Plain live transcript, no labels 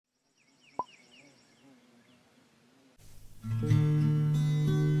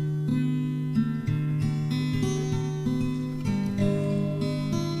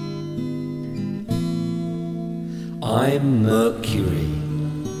I'm Mercury.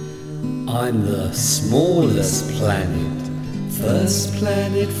 I'm the smallest planet, first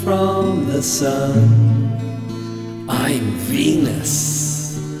planet from the sun. I'm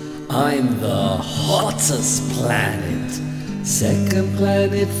Venus. I'm the hottest planet, second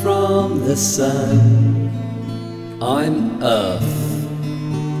planet from the sun. I'm Earth.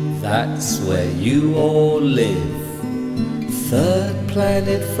 That's where you all live, third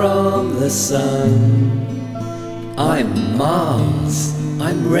planet from the sun. I'm Mars.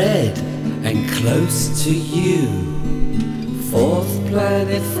 I'm red and close to you, fourth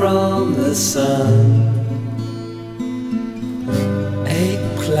planet from the sun.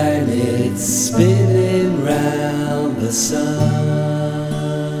 8 planets spinning round the sun.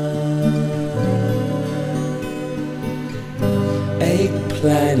 8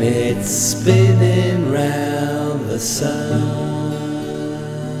 planets spinning round the sun.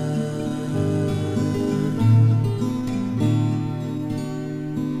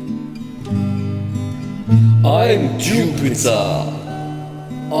 I'm Jupiter.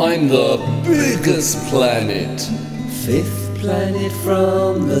 I'm the biggest planet, 5th planet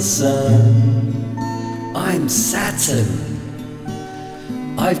from the sun. I'm Saturn.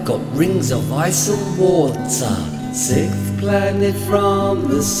 I've got rings of ice and water, 6th planet from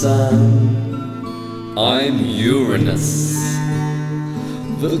the sun. I'm Uranus,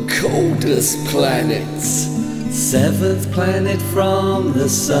 the coldest planet, 7th planet from the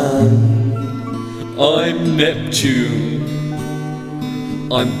sun. I'm Neptune.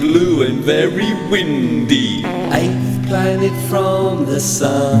 I'm blue and very windy, 8th planet from the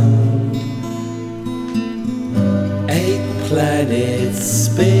sun. 8 planets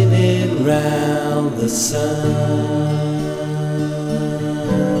spinning round the sun.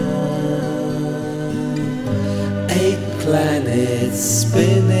 8 planets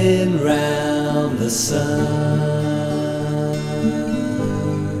spinning round the sun.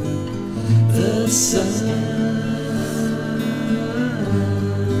 The sun,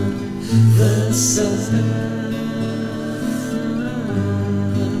 the sun,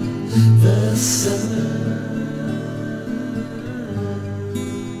 the sun.